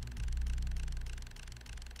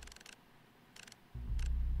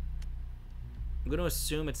 I'm going to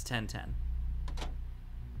assume it's 1010.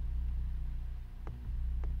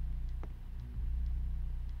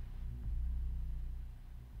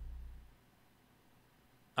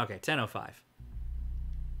 Okay, 1005.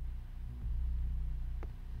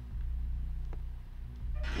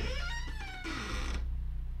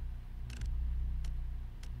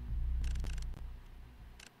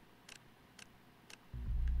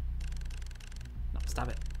 No, stop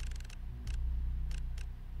it.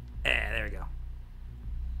 There we go.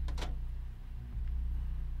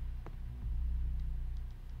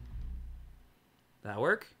 That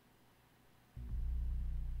work?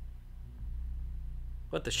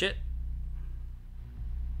 What the shit?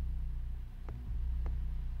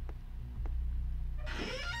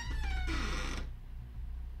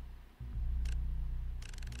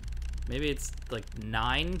 Maybe it's like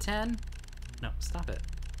 9, 10? No, stop it.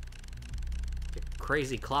 You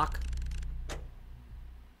crazy clock.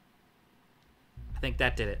 I think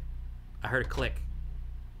that did it. I heard a click.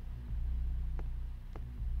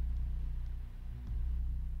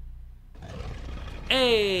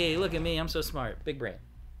 Hey, look at me. I'm so smart. Big brain.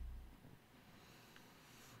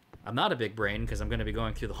 I'm not a big brain because I'm going to be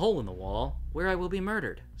going through the hole in the wall where I will be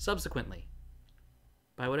murdered subsequently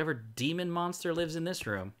by whatever demon monster lives in this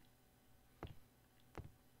room.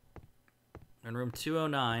 In room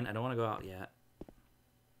 209. I don't want to go out yet.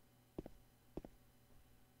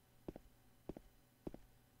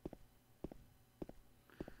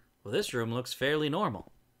 Well, this room looks fairly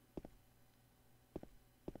normal.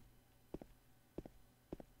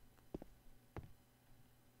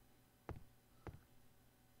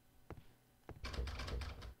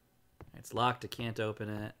 It's locked. I can't open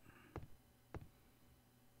it.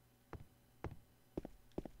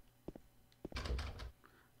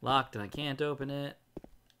 Locked and I can't open it.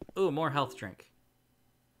 Ooh, more health drink.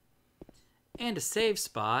 And a save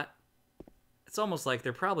spot. It's almost like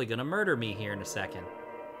they're probably going to murder me here in a second.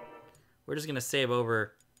 We're just going to save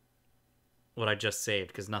over what I just saved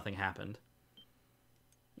because nothing happened.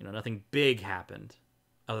 You know, nothing big happened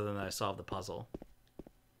other than that I solved the puzzle.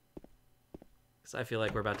 Because I feel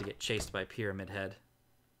like we're about to get chased by Pyramid Head.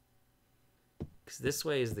 Because this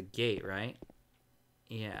way is the gate, right?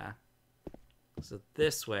 Yeah. So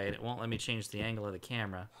this way, and it won't let me change the angle of the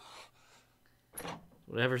camera.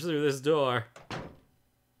 Whatever's through this door.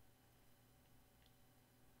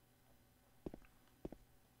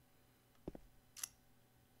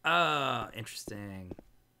 Ah, interesting.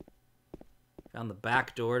 Found the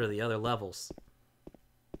back door to the other levels.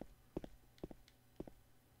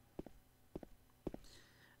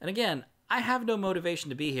 And again, I have no motivation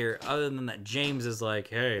to be here other than that James is like,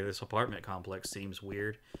 hey, this apartment complex seems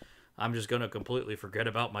weird. I'm just going to completely forget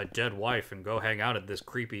about my dead wife and go hang out at this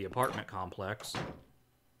creepy apartment complex.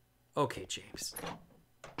 Okay, James.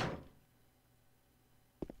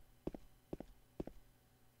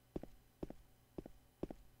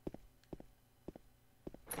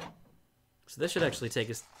 So this should actually take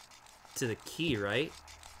us to the key, right?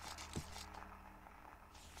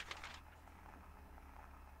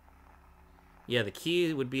 Yeah, the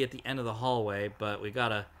key would be at the end of the hallway, but we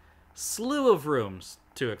got a slew of rooms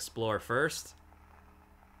to explore first.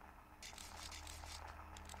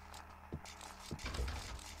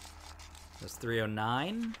 That's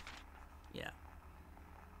 309. Yeah.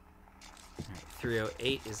 All right,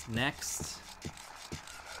 308 is next.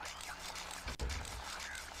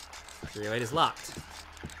 308 is locked.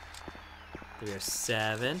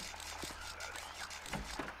 307.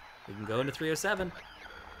 We can go into 307.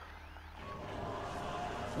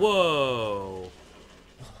 Whoa!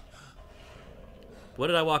 What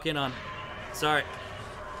did I walk in on? Sorry.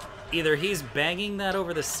 Either he's banging that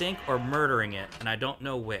over the sink or murdering it, and I don't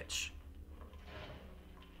know which.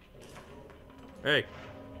 Hey,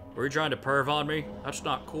 were you trying to perv on me? That's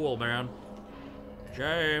not cool, man.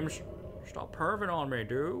 James, stop perving on me,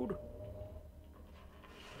 dude.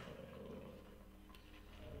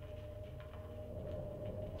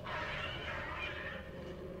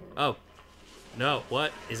 Oh. No,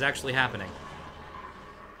 what is actually happening?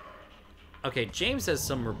 Okay, James has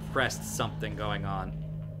some repressed something going on.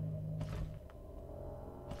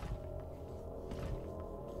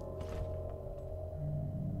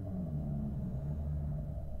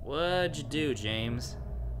 What'd you do, James?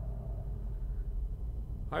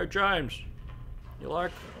 Hi, James. You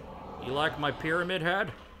like my pyramid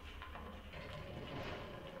head?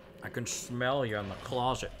 I can smell you in the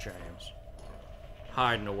closet, James.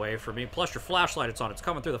 Hiding away from me. Plus your flashlight, it's on. It's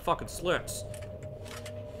coming through the fucking slits.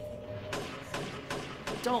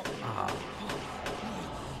 Don't. Well,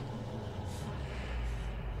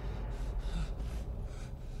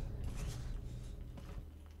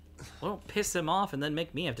 don't piss him off and then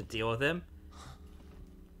make me have to deal with him.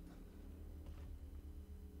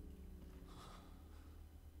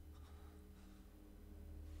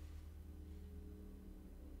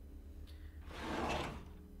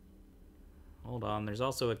 Hold on, there's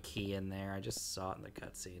also a key in there. I just saw it in the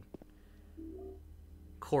cutscene.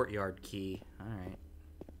 Courtyard key. Alright.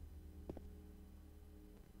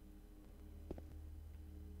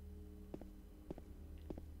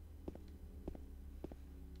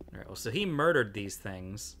 Alright, well, so he murdered these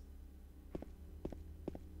things.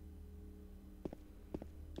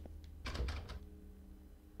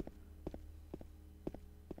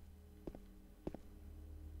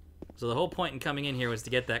 So the whole point in coming in here was to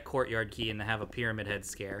get that courtyard key and to have a pyramid head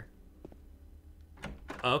scare.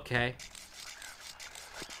 Okay.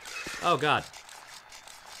 Oh, God.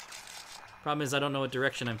 Problem is I don't know what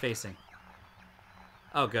direction I'm facing.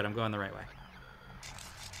 Oh, good. I'm going the right way.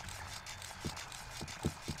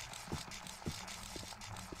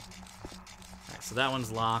 Alright, so that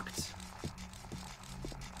one's locked.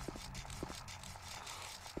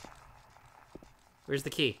 Where's the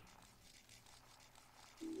key?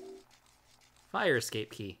 Fire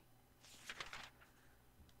escape key.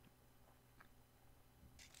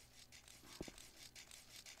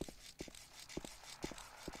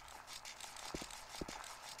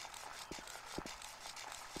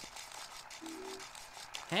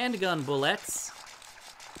 Handgun bullets.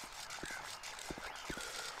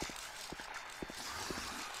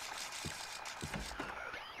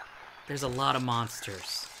 There's a lot of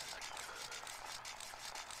monsters.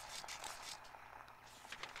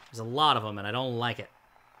 There's a lot of them, and I don't like it.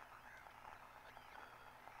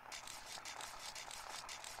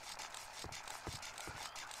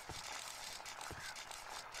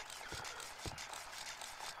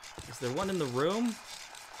 Is there one in the room?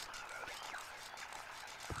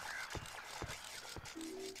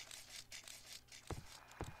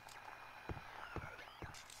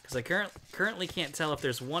 Because I currently can't tell if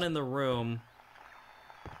there's one in the room.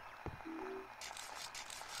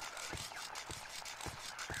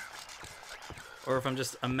 Or if I'm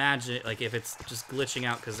just imagining, like, if it's just glitching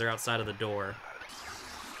out because they're outside of the door.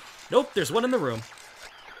 Nope, there's one in the room.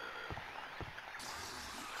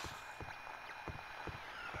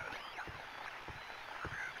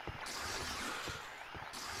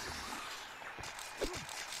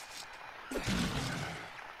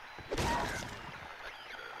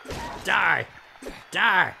 Die!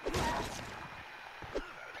 Die!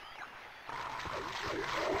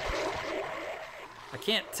 I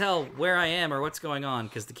can't tell where I am or what's going on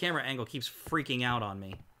because the camera angle keeps freaking out on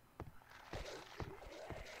me.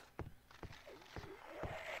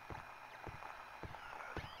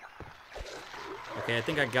 Okay, I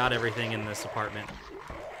think I got everything in this apartment.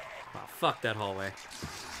 Oh, fuck that hallway.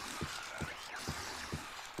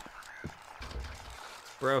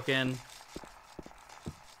 It's broken.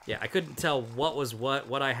 Yeah, I couldn't tell what was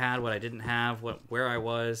what I had, what I didn't have, where I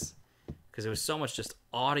was, because it was so much just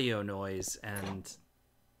audio noise and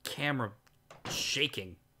camera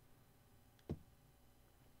shaking. All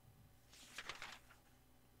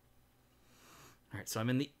right, so I'm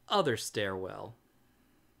in the other stairwell.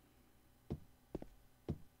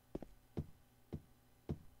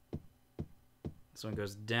 This one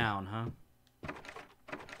goes down, huh?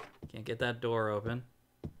 Can't get that door open.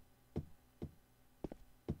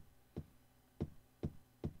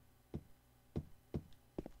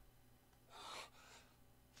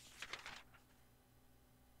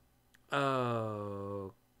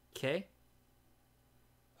 Okay.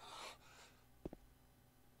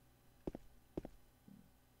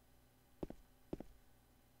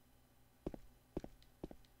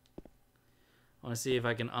 I want to see if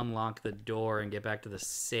I can unlock the door and get back to the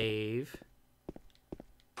save.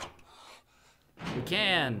 We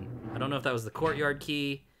can! I don't know if that was the courtyard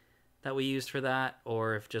key that we used for that,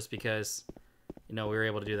 or if just because, you know, we were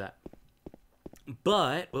able to do that.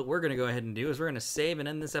 But what we're going to go ahead and do is we're going to save and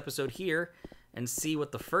end this episode here and see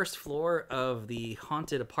what the first floor of the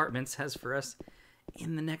haunted apartments has for us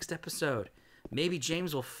in the next episode. Maybe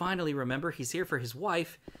James will finally remember he's here for his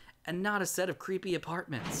wife and not a set of creepy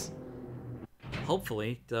apartments.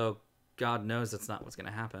 Hopefully, though God knows that's not what's going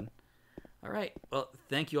to happen. All right, well,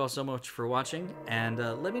 thank you all so much for watching, and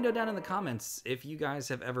let me know down in the comments if you guys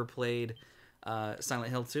have ever played Silent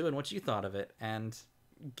Hill 2 and what you thought of it, and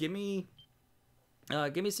give me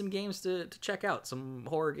some games to check out, some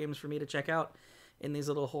horror games for me to check out in these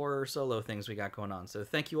little horror solo things we got going on. So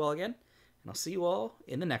thank you all again, and I'll see you all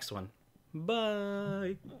in the next one.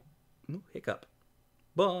 Bye. Ooh, hiccup.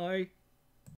 Bye.